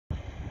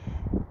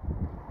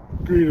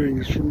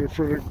Greetings from the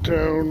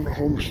Fredericktown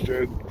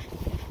homestead.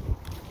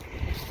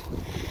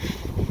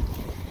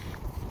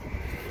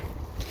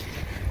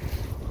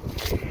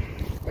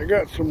 I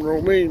got some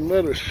romaine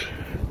lettuce.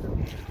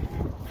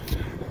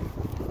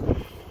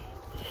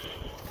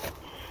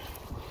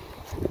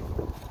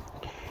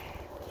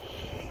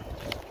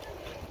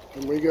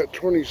 And we got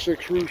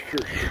 26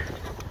 roosters.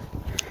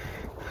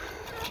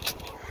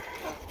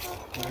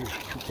 I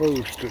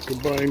propose to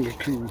combine the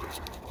two.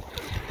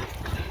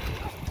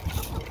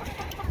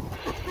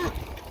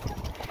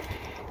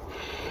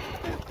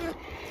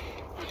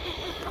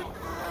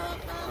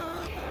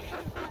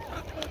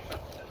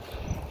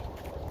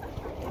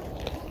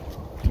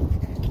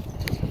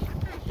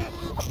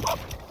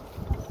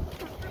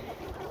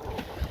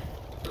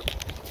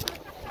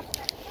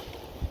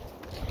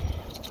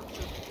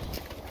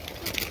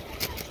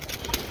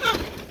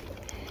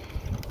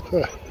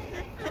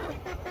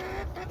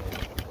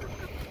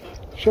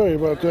 Sorry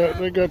about that.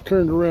 They got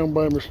turned around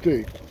by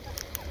mistake.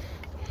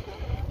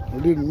 I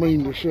didn't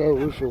mean to show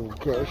this old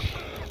cuss.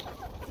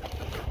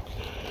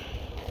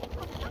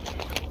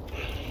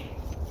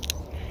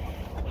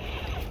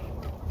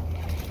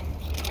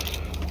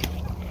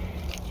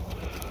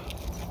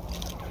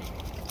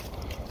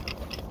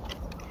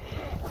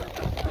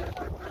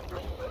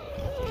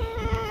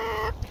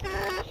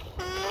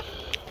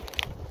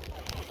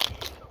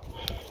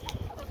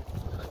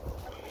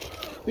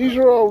 These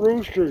are all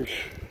roosters.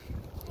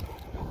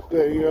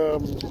 They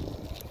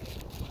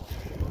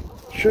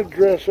should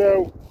dress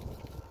out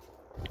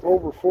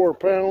over 4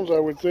 pounds, I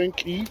would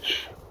think,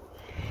 each.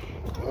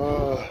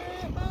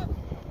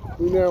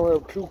 We now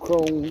have 2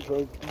 cones.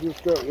 I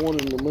just got one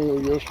in the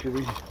mail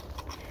yesterday.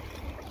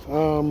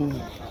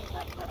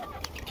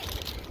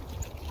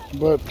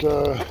 But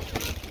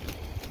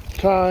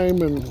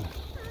time and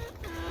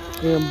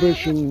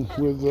ambition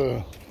with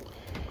the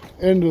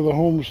end of the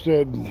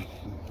homestead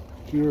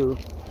here.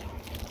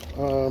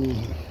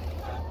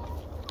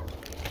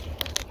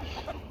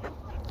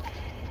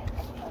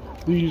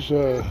 These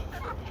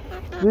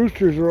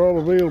roosters are all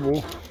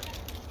available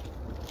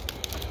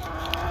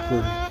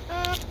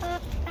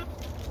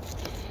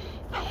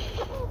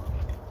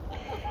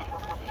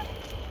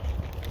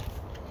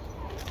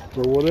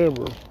for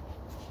whatever.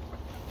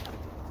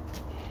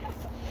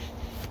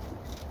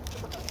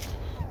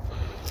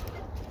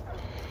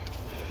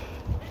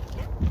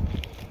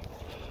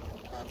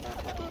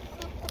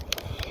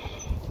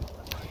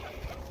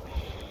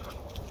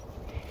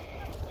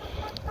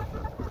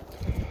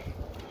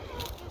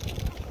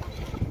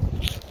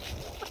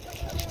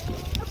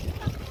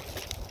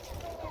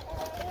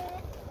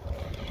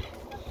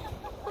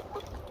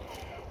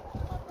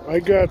 I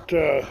got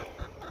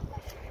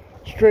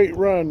straight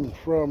run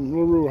from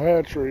LaRue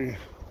Hatchery.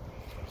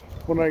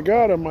 When I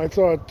got them, I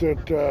thought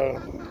that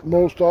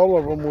most all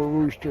of them were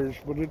roosters,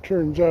 but it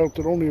turns out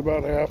that only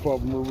about half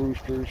of them were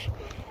roosters.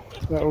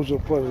 That was a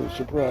pleasant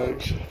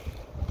surprise.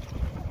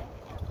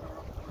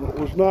 What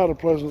was not a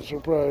pleasant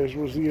surprise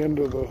was the end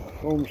of the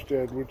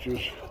homestead, which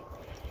is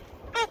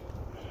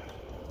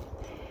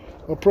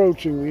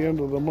approaching the end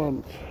of the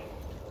month.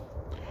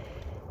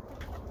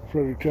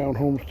 Fredericktown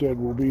homestead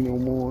will be no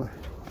more.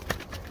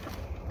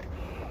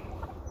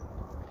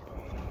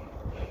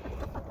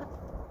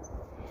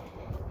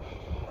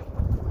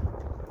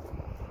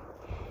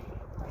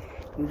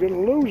 You're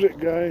gonna lose it,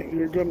 guy.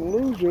 You're gonna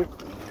lose it.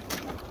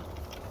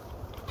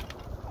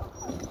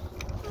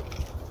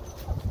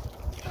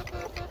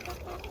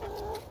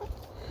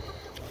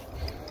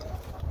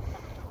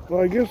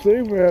 Well, I guess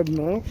they've had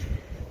enough.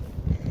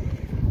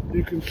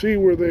 You can see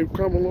where they've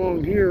come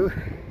along here.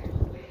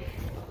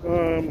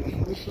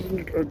 This is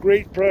a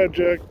great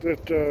project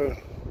that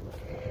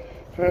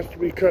has to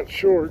be cut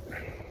short.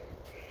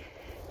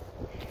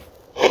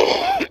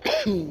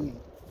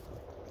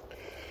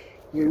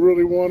 We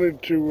really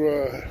wanted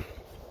to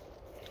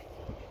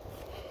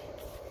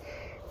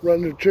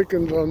run the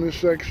chickens on this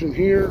section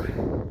here,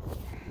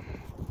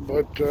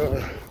 but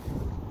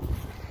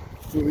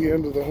with the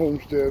end of the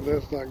homestead,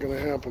 that's not going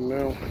to happen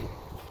now.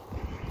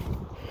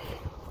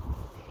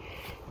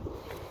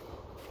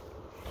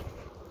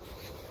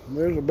 And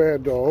there's a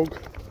bad dog.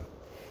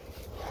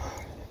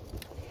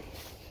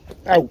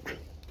 Out.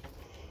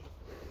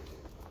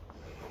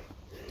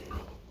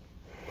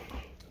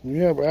 We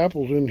have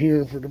apples in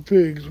here for the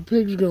pigs. The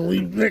pigs are going to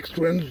leave next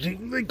Wednesday.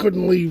 They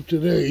couldn't leave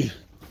today.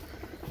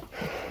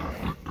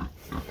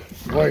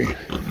 Why?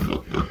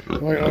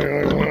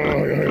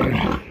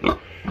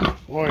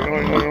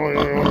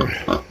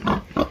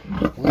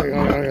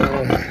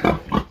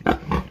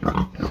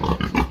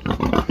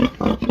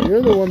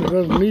 You're the one that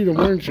doesn't eat them,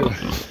 aren't you?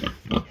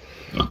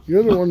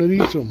 You're the one that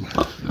eats them.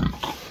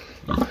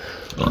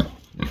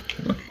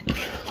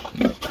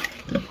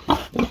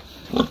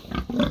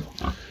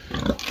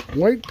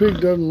 White pig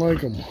doesn't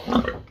like them.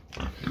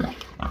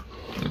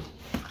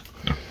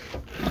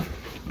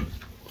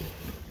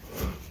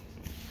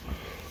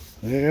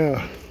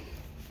 Yeah.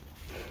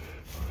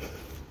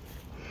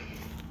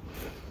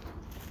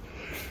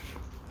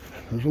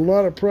 There's a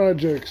lot of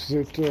projects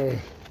that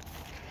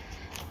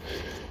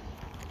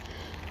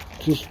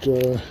just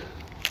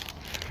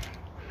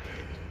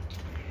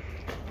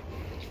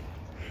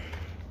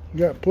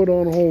got put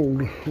on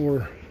hold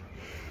or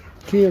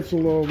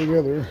canceled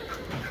altogether.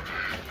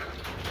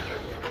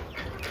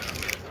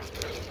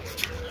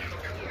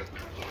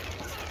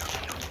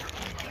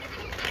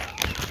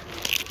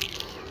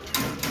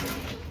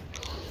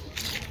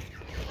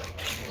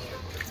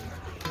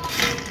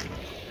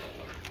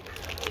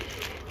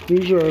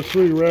 These are our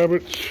 3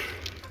 rabbits.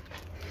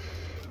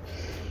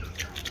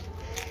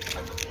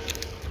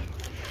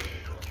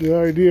 The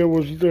idea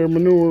was that their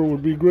manure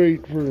would be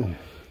great for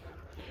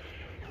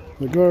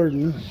the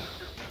garden.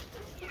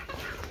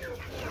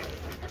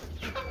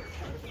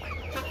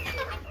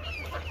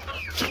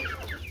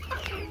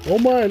 Oh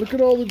my, look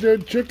at all the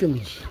dead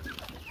chickens.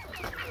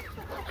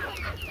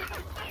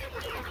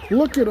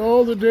 Look at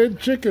all the dead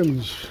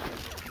chickens.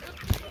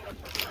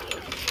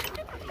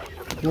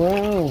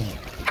 Wow.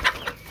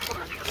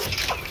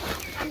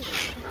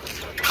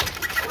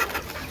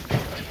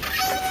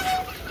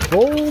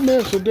 Whole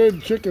mess of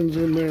dead chickens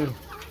in there.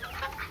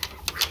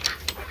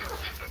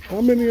 How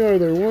many are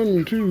there?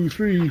 1, 2,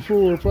 3,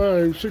 4,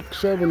 5,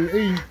 6, 7,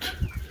 8.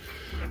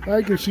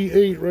 I can see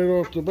 8 right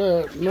off the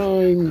bat.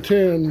 9,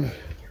 10.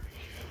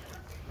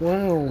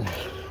 Wow.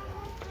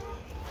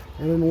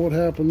 I don't know what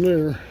happened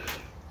there.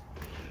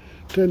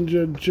 10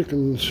 dead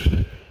chickens.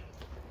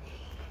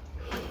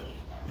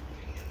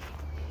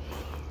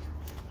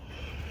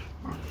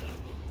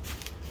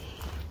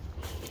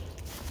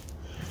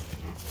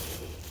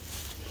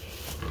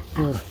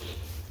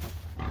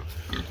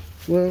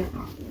 Well,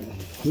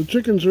 the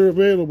chickens are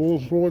available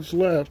for what's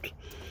left.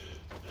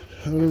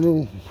 I don't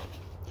know.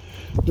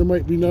 There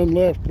might be none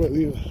left, but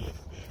I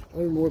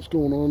don't know what's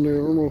going on there.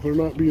 I don't know if they're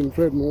not being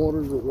fed and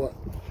watered or what.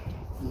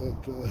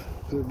 But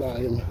they're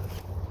dying.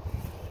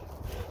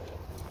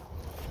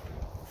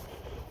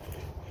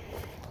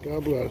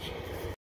 God bless.